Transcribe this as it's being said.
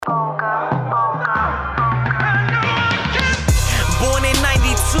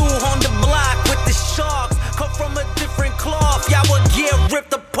sharks come from a different cloth. Y'all would get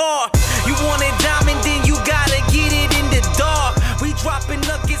ripped apart. You want it diamond, then you gotta get it in the dark. We dropping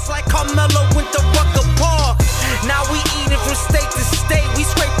nuggets like Carmelo went to Rucker Park. Now we eating from state to state. We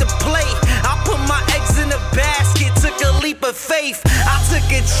scrape the plate. I put my eggs in a basket. Took a leap of faith. I took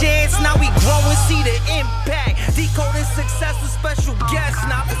a chance. Now we grow and see the impact. Decoding success with special guests.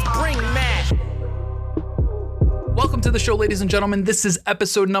 Now let's bring Matt. Welcome to the show, ladies and gentlemen. This is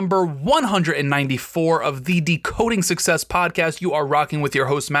episode number 194 of the Decoding Success podcast. You are rocking with your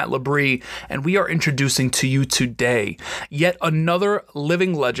host, Matt Labrie, and we are introducing to you today yet another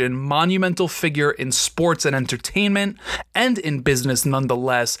living legend, monumental figure in sports and entertainment and in business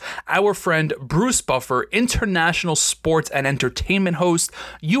nonetheless, our friend Bruce Buffer, international sports and entertainment host,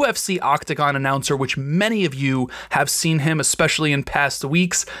 UFC Octagon announcer, which many of you have seen him, especially in past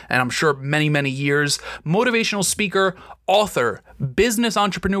weeks, and I'm sure many years, motivational speaker, author, business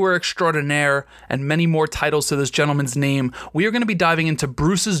entrepreneur extraordinaire, and many more titles to this gentleman's name. We are going to be diving into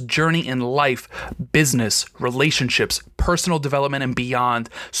Bruce's journey in life, business, relationships, personal development, and beyond.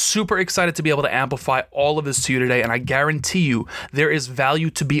 Super excited to be able to amplify all of this to you today, and I guarantee you there is value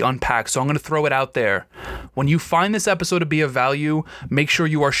to be unpacked. So I'm going to throw it out there. When you find this episode to be of value, make sure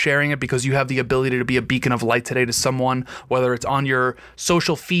you are sharing it, because you have the ability to be a beacon of light today to someone, whether it's on your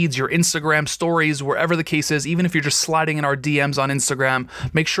social feeds, your Instagram stories, wherever the case is. Even if you're just sliding in our DMs on Instagram,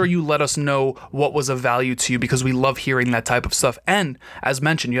 make sure you let us know what was of value to you, because we love hearing that type of stuff. And as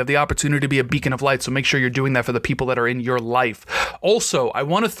mentioned, you have the opportunity to be a beacon of light, so make sure you're doing that for the people that are in your life. Also, I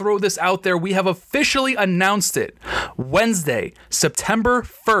want to throw this out there. We have officially announced it. Wednesday, September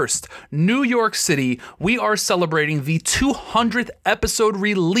 1st, New York City, we are celebrating the 200th episode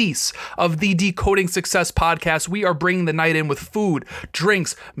release of the Decoding Success podcast. We are bringing the night in with food,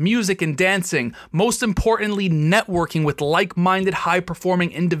 drinks, music, and dancing. Most importantly, networking with like-minded,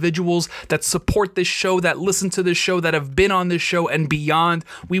 high-performing individuals that support this show, that listen to this show, that have been on this show and beyond.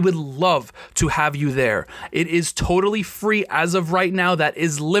 We would love to have you there. It is totally free as of right now. That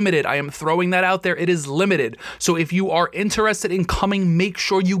is limited. I am throwing that out there. It is limited. So if you are interested in coming, make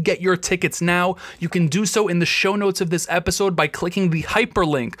sure you get your tickets now. You can do so in the show notes of this episode by clicking the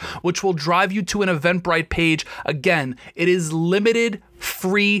hyperlink, which will drive you to an Eventbrite page. Again, it is limited,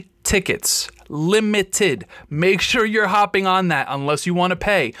 free tickets. Limited. Make sure you're hopping on that, unless you want to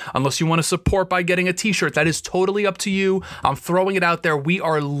pay, unless you want to support by getting a t-shirt. That is totally up to you. I'm throwing it out there. We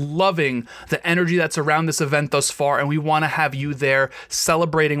are loving the energy that's around this event thus far, and we want to have you there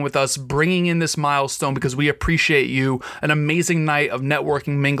celebrating with us, bringing in this milestone, because we appreciate you. An amazing night of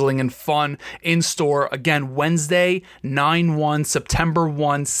networking, mingling, and fun in store. Again, Wednesday, 9/1, September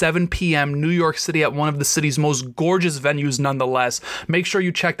 1, 7 p.m., New York City, at one of the city's most gorgeous venues nonetheless. Make sure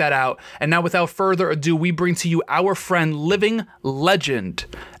you check that out. And now, without further ado, we bring to you our friend, living legend,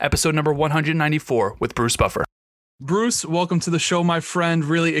 episode number 194 with Bruce Buffer. Bruce, welcome to the show, my friend.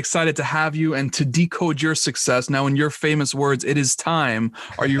 Really excited to have you and to decode your success. Now, in your famous words, it is time.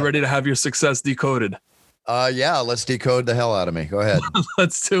 Are you ready to have your success decoded? Yeah, let's decode the hell out of me. Go ahead.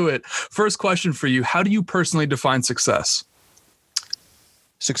 Let's do it. First question for you. How do you personally define success?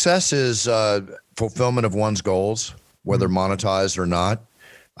 Success is fulfillment of one's goals, whether monetized or not.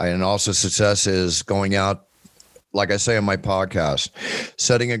 And also success is going out, like I say on my podcast,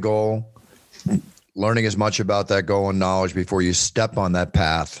 setting a goal, learning as much about that goal and knowledge before you step on that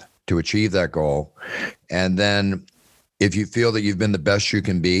path to achieve that goal. And then if you feel that you've been the best you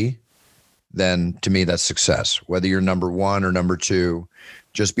can be, then to me, that's success. Whether you're number one or number two,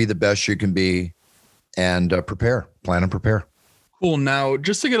 just be the best you can be and plan and prepare. Cool. Now,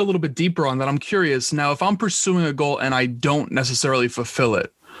 just to get a little bit deeper on that, I'm curious. Now, if I'm pursuing a goal and I don't necessarily fulfill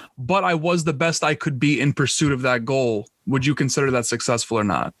it, but I was the best I could be in pursuit of that goal, would you consider that successful or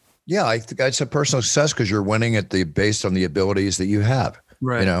not? Yeah, I think it's a personal success, because you're winning based on the abilities that you have.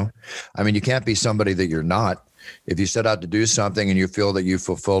 Right. You know, I mean, you can't be somebody that you're not. If you set out to do something and you feel that you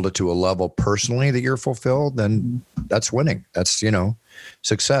fulfilled it to a level personally that you're fulfilled, then that's winning. That's,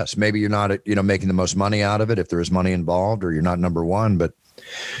 success. Maybe you're not, making the most money out of it if there is money involved, or you're not number one, but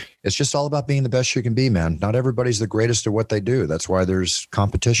it's just all about being the best you can be, man. Not everybody's the greatest at what they do. That's why there's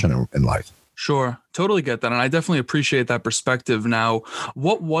competition in life. Sure. Totally get that. And I definitely appreciate that perspective. Now,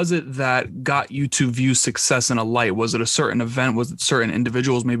 what was it that got you to view success in a light? Was it a certain event? Was it certain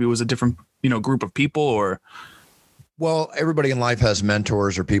individuals? Maybe it was a different, group of people, or? Well, everybody in life has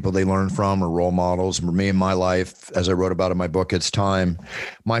mentors or people they learn from or role models. For me in my life, as I wrote about in my book, It's Time,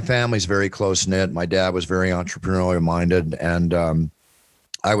 my family's very close-knit. My dad was very entrepreneurial minded, and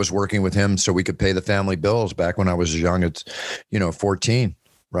I was working with him so we could pay the family bills back when I was as young as, 14.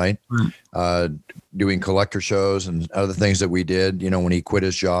 right? Doing collector shows and other things that we did, when he quit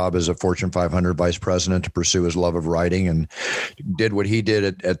his job as a Fortune 500 vice president to pursue his love of writing, and did what he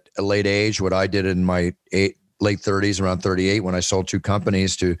did at a late age, what I did in my late 30s, around 38, when I sold 2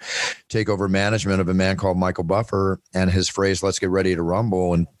 companies to take over management of a man called Michael Buffer, and his phrase, "Let's get ready to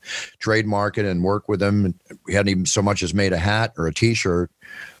rumble," and trademark it and work with him. We hadn't even so much as made a hat or a T-shirt.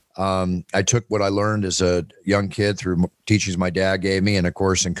 I took what I learned as a young kid through teachings my dad gave me, and of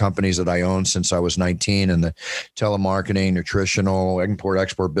course in companies that I owned since I was 19, in the telemarketing, nutritional,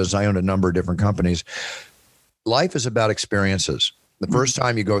 import-export business. I owned a number of different companies. Life is about experiences. The first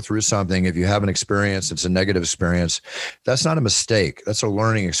time you go through something, if you have an experience, it's a negative experience. That's not a mistake. That's a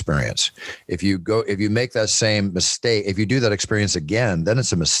learning experience. If you make that same mistake, if you do that experience again, then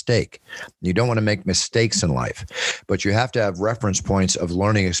it's a mistake. You don't want to make mistakes in life, but you have to have reference points of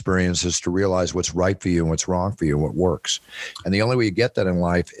learning experiences to realize what's right for you and what's wrong for you and what works. And the only way you get that in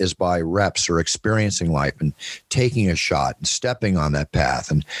life is by reps or experiencing life and taking a shot and stepping on that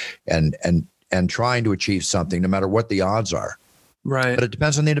path and trying to achieve something, no matter what the odds are. Right. But it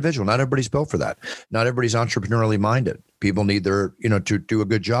depends on the individual. Not everybody's built for that. Not everybody's entrepreneurially minded. People need their, to do a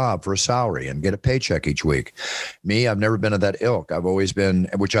good job for a salary and get a paycheck each week. Me, I've never been of that ilk. I've always been,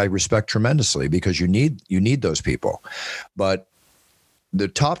 which I respect tremendously, because you need those people. But the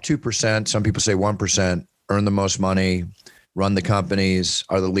top 2%, some people say 1%, earn the most money, run the companies,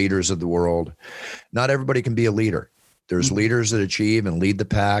 are the leaders of the world. Not everybody can be a leader. There's leaders that achieve and lead the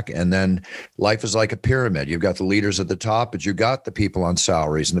pack, and then life is like a pyramid. You've got the leaders at the top, but you got the people on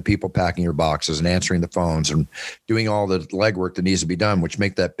salaries and the people packing your boxes and answering the phones and doing all the legwork that needs to be done, which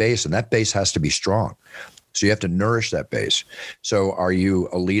make that base, and that base has to be strong. So you have to nourish that base. So are you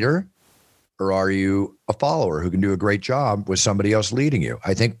a leader, or are you a follower who can do a great job with somebody else leading you?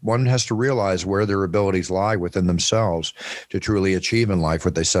 I think one has to realize where their abilities lie within themselves to truly achieve in life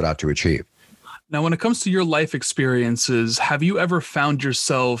what they set out to achieve. Now, when it comes to your life experiences, have you ever found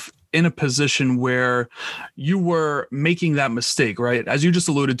yourself in a position where you were making that mistake, right? As you just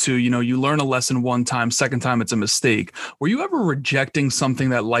alluded to, you learn a lesson one time, second time it's a mistake. Were you ever rejecting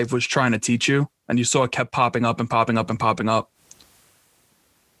something that life was trying to teach you, and you saw it kept popping up and popping up and popping up?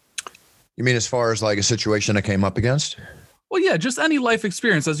 You mean as far as like a situation I came up against? Well, yeah, just any life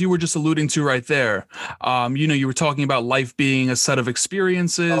experience, as you were just alluding to right there. You were talking about life being a set of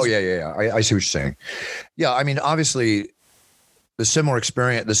experiences. Oh, yeah. I see what you're saying. Yeah, I mean, obviously, the similar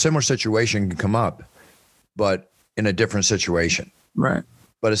situation can come up, but in a different situation. Right.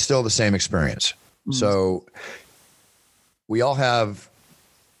 But it's still the same experience. Mm-hmm. So we all have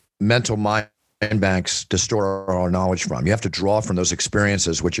mental mind banks to store our knowledge from. You have to draw from those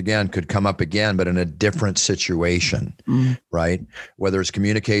experiences, which again could come up again, but in a different situation, right? Whether it's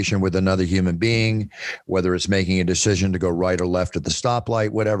communication with another human being, whether it's making a decision to go right or left at the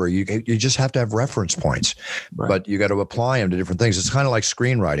stoplight, whatever, you just have to have reference points, right. But you got to apply them to different things. It's kind of like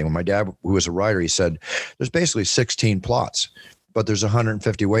screenwriting. When my dad, who was a writer, he said, there's basically 16 plots, but there's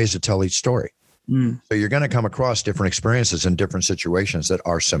 150 ways to tell each story. So you're going to come across different experiences in different situations that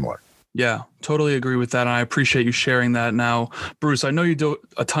are similar. Yeah, totally agree with that. And I appreciate you sharing that. Now, Bruce, I know you do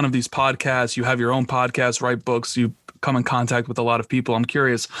a ton of these podcasts. You have your own podcast, write books. You come in contact with a lot of people. I'm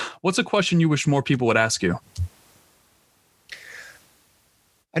curious, what's a question you wish more people would ask you?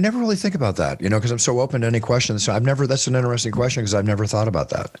 I never really think about that, because I'm so open to any questions. So that's an interesting question because I've never thought about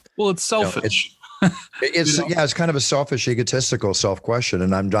that. Well, it's selfish. It's kind of a selfish, egotistical self-question.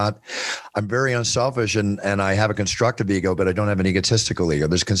 And I'm very unselfish and I have a constructive ego, but I don't have an egotistical ego.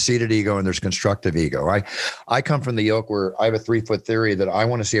 There's conceited ego and there's constructive ego. I come from the ilk where I have a 3-foot theory that I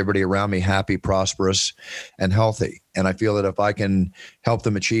want to see everybody around me happy, prosperous, and healthy. And I feel that if I can help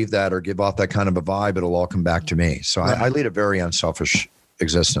them achieve that or give off that kind of a vibe, it'll all come back to me. So right. I lead a very unselfish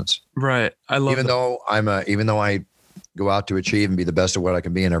existence. Right. I love even though I go out to achieve and be the best at what I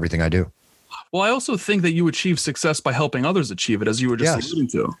can be in everything I do. Well, I also think that you achieve success by helping others achieve it, as you were just alluding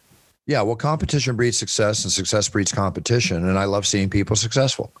to. Yeah, well, competition breeds success and success breeds competition. And I love seeing people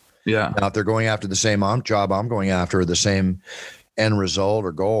successful. Yeah. Now, if they're going after the same job I'm going after, the same end result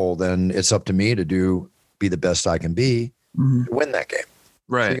or goal, then it's up to me to be the best I can be to win that game.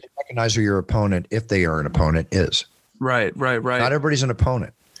 Right. So you can recognize who your opponent, if they are an opponent, is. Right. Not everybody's an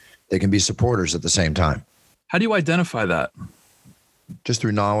opponent. They can be supporters at the same time. How do you identify that? Just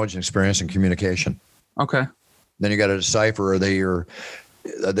through knowledge and experience and communication. Okay. Then you got to decipher, are they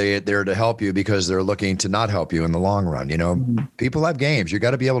there to help you because they're looking to not help you in the long run? People have games. You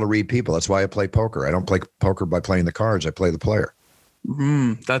got to be able to read people. That's why I play poker. I don't play poker by playing the cards. I play the player.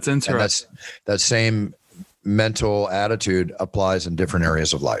 That's interesting. And that same mental attitude applies in different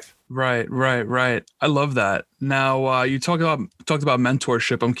areas of life. Right. I love that. Now, you talked about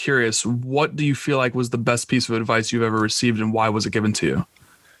mentorship. I'm curious, what do you feel like was the best piece of advice you've ever received, and why was it given to you?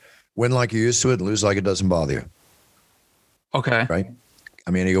 Win like you're used to it, lose like it doesn't bother you. Okay. Right.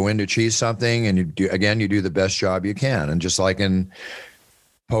 I mean, you go in to achieve something and you do the best job you can. And just like in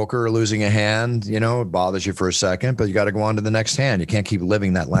poker, losing a hand, it bothers you for a second, but you got to go on to the next hand. You can't keep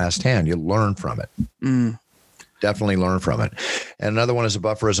living that last hand. You learn from it. Definitely learn from it. And another one is a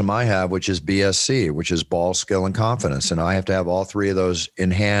bufferism I have, which is BSC, which is ball, skill, and confidence. And I have to have all three of those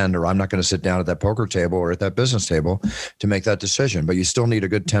in hand, or I'm not going to sit down at that poker table or at that business table to make that decision. But you still need a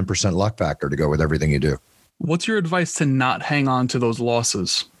good 10% luck factor to go with everything you do. What's your advice to not hang on to those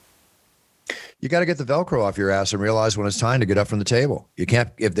losses? You got to get the Velcro off your ass and realize when it's time to get up from the table. You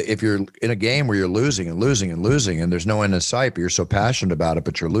can't, if you're in a game where you're losing and there's no end in sight, but you're so passionate about it,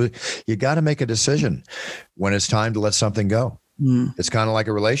 but you're losing, you got to make a decision when it's time to let something go. It's kind of like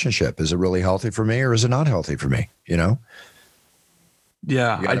a relationship. Is it really healthy for me, or is it not healthy for me? Yeah,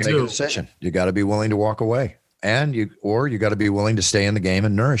 you got to make a decision. You got to be willing to walk away, and you got to be willing to stay in the game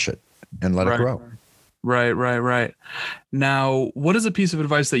and nourish it and let it grow. Right. Now, what is a piece of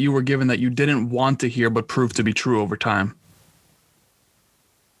advice that you were given that you didn't want to hear but proved to be true over time?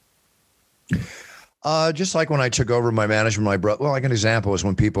 Just like when I took over my management, my brother. Well, like an example is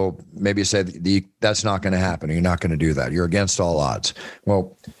when people maybe said, "That's not going to happen. You're not going to do that. You're against all odds."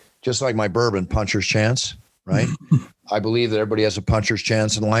 Well, just like my bourbon, puncher's chance, right? I believe that everybody has a puncher's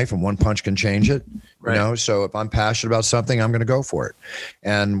chance in life, and one punch can change it. Right. So if I'm passionate about something, I'm going to go for it.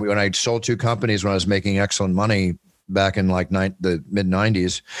 And when I sold 2 companies when I was making excellent money back in like the mid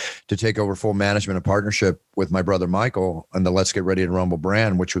 90s, to take over full management and partnership with my brother Michael and the Let's Get Ready to Rumble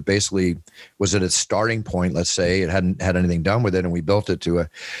brand, which was at its starting point. Let's say it hadn't had anything done with it, and we built it to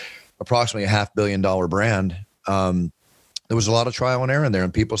approximately $500 million brand. There was a lot of trial and error in there,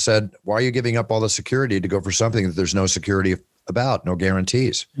 and people said, "Why are you giving up all the security to go for something that there's no security about, no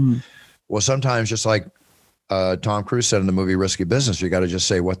guarantees?" Well, sometimes, just like Tom Cruise said in the movie Risky Business, you got to just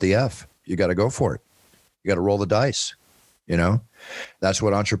say, "What the F?" You got to go for it. You got to roll the dice. That's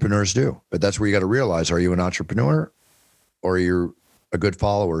what entrepreneurs do. But that's where you got to realize: are you an entrepreneur, or you're a good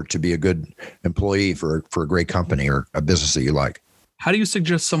follower to be a good employee for a great company or a business that you like? How do you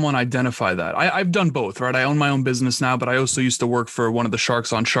suggest someone identify that? I've done both, right? I own my own business now, but I also used to work for one of the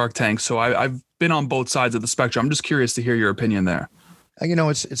sharks on Shark Tank. So I've been on both sides of the spectrum. I'm just curious to hear your opinion there.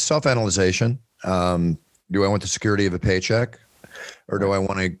 It's self-analyzation. Do I want the security of a paycheck, or do I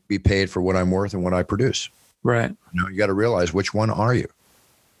want to be paid for what I'm worth and what I produce? Right. You got to realize, which one are you?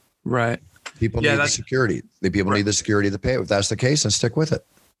 Right. People need the security. People need the security of the pay. If that's the case, then stick with it.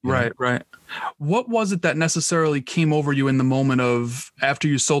 Right. What was it that necessarily came over you in the moment of after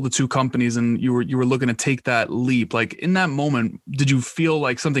you sold the 2 companies and you were looking to take that leap? Like in that moment, did you feel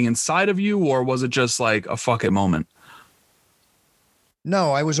like something inside of you, or was it just like a fuck it moment?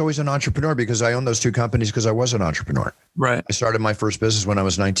 No, I was always an entrepreneur because I owned those 2 companies because I was an entrepreneur. Right. I started my first business when I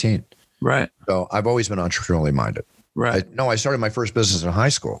was 19. Right. So I've always been entrepreneurially minded. Right. I started my first business in high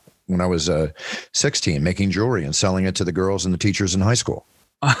school when I was 16, making jewelry and selling it to the girls and the teachers in high school.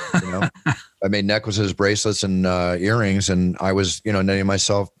 I made necklaces, bracelets, and earrings, and I was, netting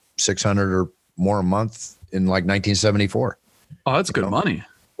myself $600 or more a month in like 1974. Oh, that's good money.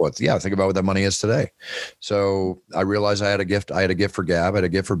 Well, yeah, think about what that money is today. So I realized I had a gift. I had a gift for gab. I had a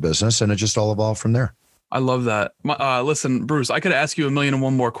gift for business, and it just all evolved from there. I love that. Listen, Bruce, I could ask you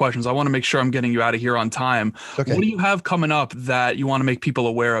 1,000,001 more questions. I want to make sure I'm getting you out of here on time. Okay. What do you have coming up that you want to make people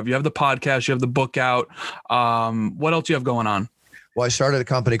aware of? You have the podcast, you have the book out. What else do you have going on? Well, I started a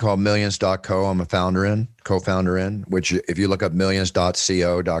company called Millions.co. I'm a co-founder in, which if you look up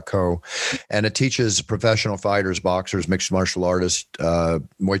millions.co.co, and it teaches professional fighters, boxers, mixed martial artists,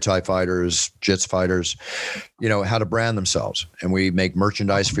 Muay Thai fighters, Jits fighters, how to brand themselves. And we make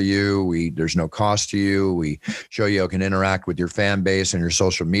merchandise for you. There's no cost to you. We show you how you can interact with your fan base and your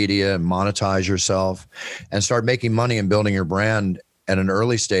social media and monetize yourself and start making money and building your brand at an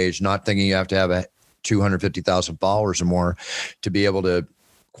early stage, not thinking you have to have 250,000 followers or more to be able to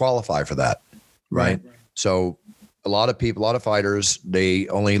qualify for that. Right. So a lot of fighters, they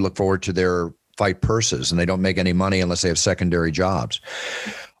only look forward to their fight purses and they don't make any money unless they have secondary jobs.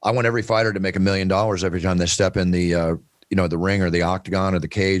 I want every fighter to make $1 million every time they step in the ring or the octagon or the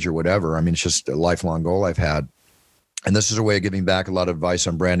cage or whatever. I mean, it's just a lifelong goal I've had. And this is a way of giving back a lot of advice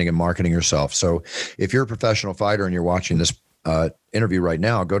on branding and marketing yourself. So if you're a professional fighter and you're watching this interview right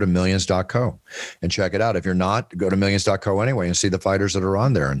now, go to millions.co and check it out. If you're not, go to millions.co anyway and see the fighters that are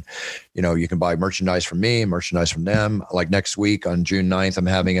on there. And, you can buy merchandise from me, merchandise from them. Like next week on June 9th, I'm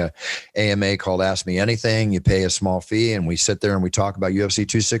having a AMA called Ask Me Anything. You pay a small fee and we sit there and we talk about UFC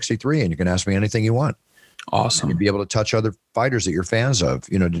 263 and you can ask me anything you want. Awesome. You'd be able to touch other fighters that you're fans of,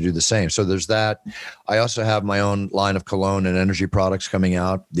 to do the same. So there's that. I also have my own line of cologne and energy products coming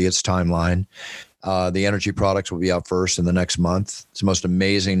out, the It's Time line. The energy products will be out first in the next month. It's the most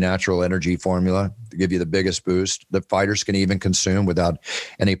amazing natural energy formula to give you the biggest boost that fighters can even consume without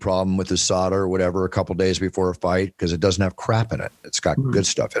any problem with the solder or whatever a couple days before a fight, because it doesn't have crap in it. It's got good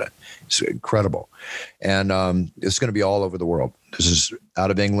stuff in it. It's incredible. And it's going to be all over the world. This is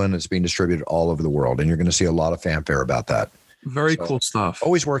out of England. It's being distributed all over the world. And you're going to see a lot of fanfare about that. Very cool stuff.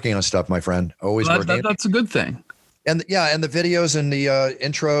 Always working on stuff, my friend. Always working. That's a good thing. And and the videos and the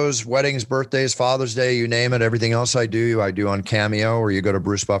intros, weddings, birthdays, Father's Day, you name it, everything else I do on Cameo, or you go to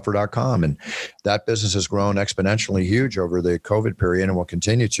brucebuffer.com. And that business has grown exponentially huge over the COVID period and will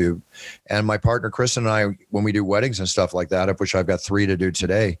continue to. And my partner, Kristen, and I, when we do weddings and stuff like that, of which I've got 3 to do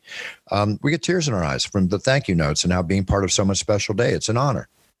today, we get tears in our eyes from the thank you notes and how being part of such a special day. It's an honor.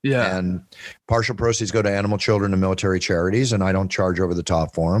 Yeah. And partial proceeds go to animal, children, and military charities, and I don't charge over the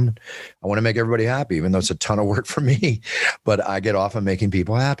top for them. I want to make everybody happy, even though it's a ton of work for me, but I get off on making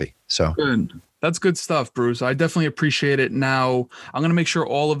people happy. So good. That's good stuff, Bruce. I definitely appreciate it. Now, I'm going to make sure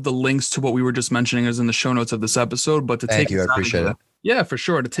all of the links to what we were just mentioning is in the show notes of this episode, but to Thank you. I appreciate it. Yeah, for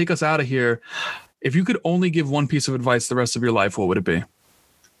sure. To take us out of here, if you could only give one piece of advice the rest of your life, what would it be?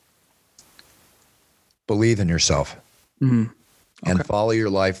 Believe in yourself. Mm-hmm. And follow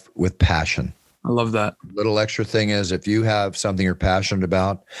your life with passion. I love that. Little extra thing is, if you have something you're passionate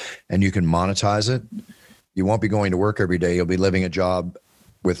about and you can monetize it, you won't be going to work every day. You'll be living a job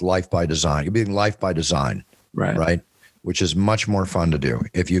with life by design. You'll be living life by design, right? Which is much more fun to do.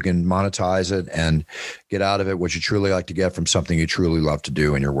 If you can monetize it and get out of it what you truly like to get from something you truly love to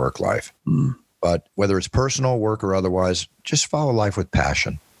do in your work life. But whether it's personal, work, or otherwise, just follow life with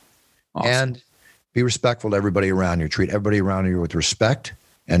passion. Awesome. And be respectful to everybody around you. Treat everybody around you with respect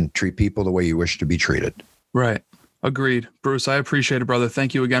and treat people the way you wish to be treated. Right. Agreed. Bruce, I appreciate it, brother.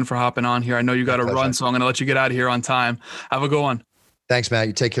 Thank you again for hopping on here. I know you got to run, so I'm going to let you get out of here on time. Have a good one. Thanks, Matt.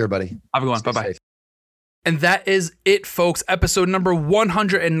 You take care, buddy. Have a good one. Bye-bye. Safe. And that is it, folks. Episode number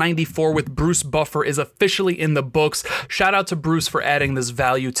 194 with Bruce Buffer is officially in the books. Shout out to Bruce for adding this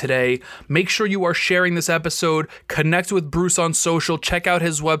value today. Make sure you are sharing this episode. Connect with Bruce on social. Check out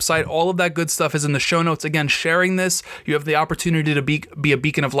his website. All of that good stuff is in the show notes. Again, sharing this, you have the opportunity to be a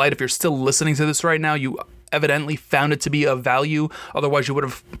beacon of light. If you're still listening to this right now, you evidently found it to be of value. Otherwise, you would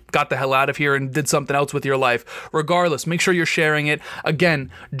have got the hell out of here and did something else with your life. Regardless, make sure you're sharing it.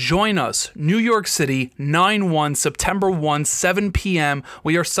 Again, join us, New York City, 9/1, September 1, 7 p.m.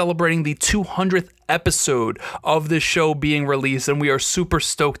 We are celebrating the 200th episode of this show being released, and we are super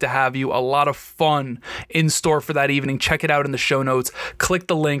stoked to have you. A lot of fun in store for that evening. Check it out in the show notes. Click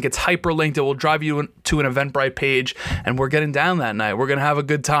the link. It's hyperlinked. It will drive you to an Eventbrite page, and we're getting down that night. We're going to have a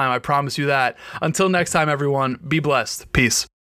good time. I promise you that. Until next time, everyone, be blessed. Peace.